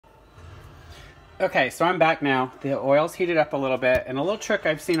Okay, so I'm back now. The oil's heated up a little bit, and a little trick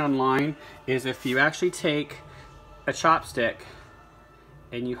I've seen online is if you actually take a chopstick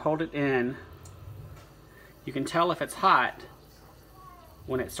and you hold it in, you can tell if it's hot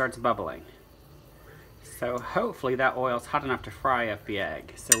when it starts bubbling. So hopefully that oil's hot enough to fry up the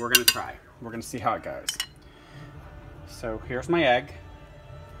egg. So we're gonna try. We're gonna see how it goes. So here's my egg,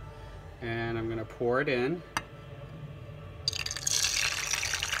 and I'm gonna pour it in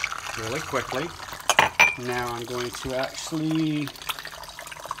really quickly. Now I'm going to actually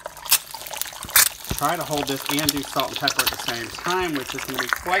try to hold this and do salt and pepper at the same time, which is going to be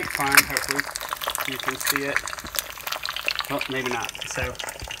quite fun. Hopefully you can see it. Oh, maybe not. So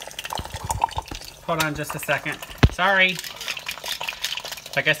hold on just a second. Sorry.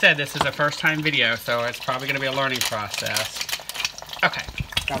 Like I said, this is a first time video, so it's probably going to be a learning process. Okay,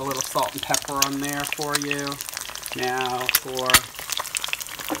 got a little salt and pepper on there for you. Now for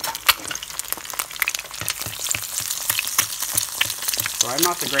So I'm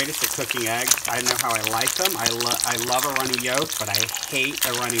not the greatest at cooking eggs. I know how I like them. I love a runny yolk, but I hate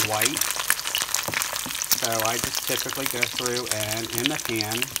a runny white. So I just typically go through and in the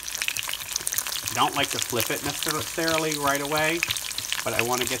pan, I don't like to flip it necessarily right away, but I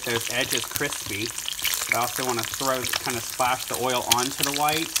want to get those edges crispy. But I also want to kind of splash the oil onto the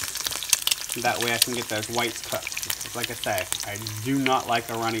white. That way I can get those whites cooked. Because like I say, I do not like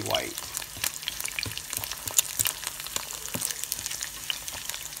a runny white.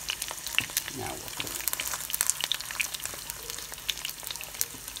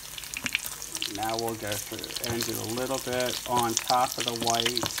 Now we'll go through and do a little bit on top of the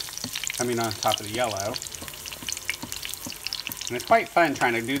white, on top of the yellow. And it's quite fun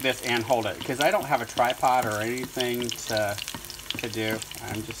trying to do this and hold it, because I don't have a tripod or anything to do.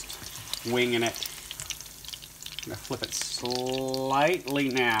 I'm just winging it. I'm going to flip it slightly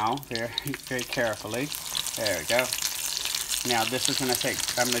now, very carefully. There we go. Now this is going to take,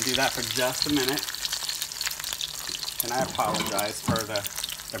 I'm going to do that for just a minute. And I apologize for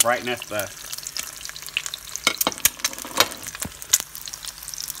the brightness.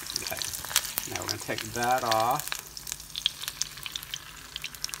 Okay, now we're going to take that off.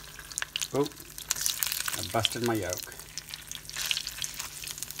 Oh, I busted my yolk.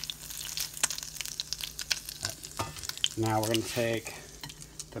 Right. Now we're going to take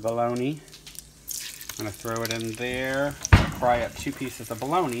the bologna. I'm going to throw it in there, fry up 2 pieces of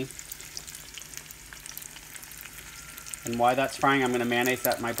bologna. And while that's frying, I'm going to mayonnaise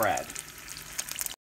up my bread.